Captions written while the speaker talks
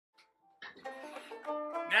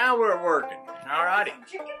Now we're working. Alrighty.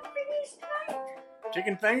 Chicken thingies tonight?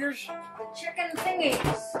 Chicken fingers? Chicken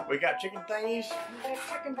thingies. We got chicken thingies? We got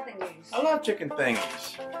chicken thingies. I love chicken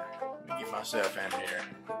thingies. Let me get myself in here.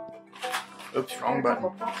 Oops, wrong A couple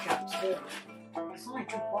button. pork chops too. It's only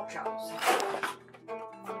 2 pork chops.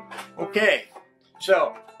 Okay,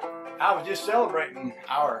 so I was just celebrating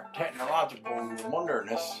our technological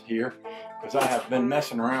wonderness here because I have been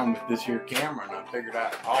messing around with this here camera and I figured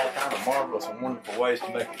out all kind of marvelous and wonderful ways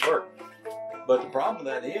to make it work. But the problem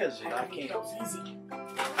with that is I could eat can't. those easy.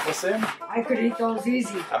 What's that? I could eat those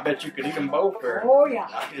easy. I bet you could eat them both there. Oh yeah.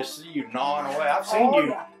 I can just see you gnawing away. I've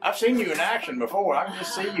seen you in action before. I can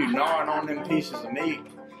just see you gnawing on them pieces of meat.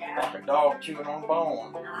 Like a dog chewing on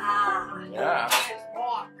bone. Ah. Yeah.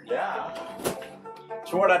 Yeah.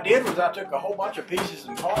 So what I did was I took a whole bunch of pieces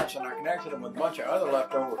and parts and I connected them with a bunch of other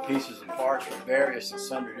leftover pieces and parts from various and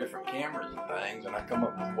sundry different cameras and things, and I come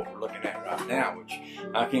up with what we're looking at right now, which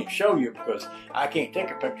I can't show you because I can't take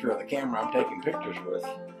a picture of the camera I'm taking pictures with.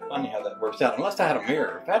 Funny how that works out. Unless I had a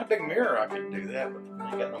mirror. If I had a big mirror, I could do that, but I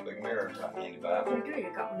ain't got no big mirror, so I can't do that. You do,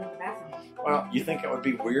 you got one in the bathroom. Well, you think it would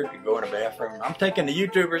be weird to go in a bathroom? I'm taking the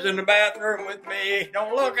YouTubers in the bathroom with me.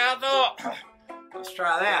 Don't look out there. Let's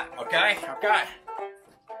try that, okay? Okay.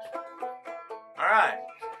 Alright.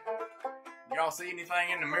 Y'all see anything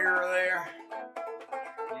in the mirror there?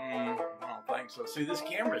 I don't think so. See, this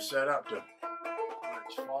camera's set up to where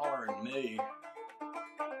it's following me.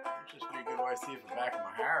 It's just be a good way to see if the back of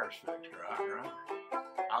my hair is fixed right?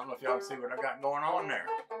 I don't know if y'all can see what I got going on there.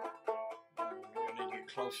 Maybe I need to get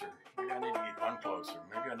closer. Maybe I need to get one closer.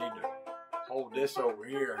 Maybe I need to hold this over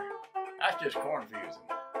here. That's just confusing.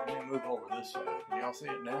 Let me move over this side. Can y'all see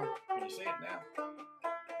it now? Can you see it now?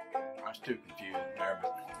 That's too confusing there.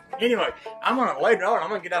 But anyway, I'm gonna later on. I'm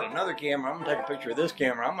gonna get out another camera. I'm gonna take a picture of this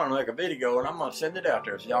camera. I'm gonna make a video and I'm gonna send it out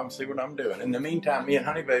there so y'all can see what I'm doing. In the meantime, me and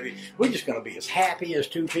Honey Baby, we're just gonna be as happy as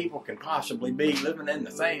 2 people can possibly be, living in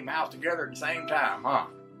the same house together at the same time, huh?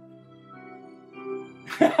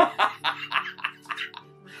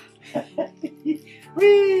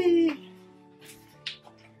 Whee!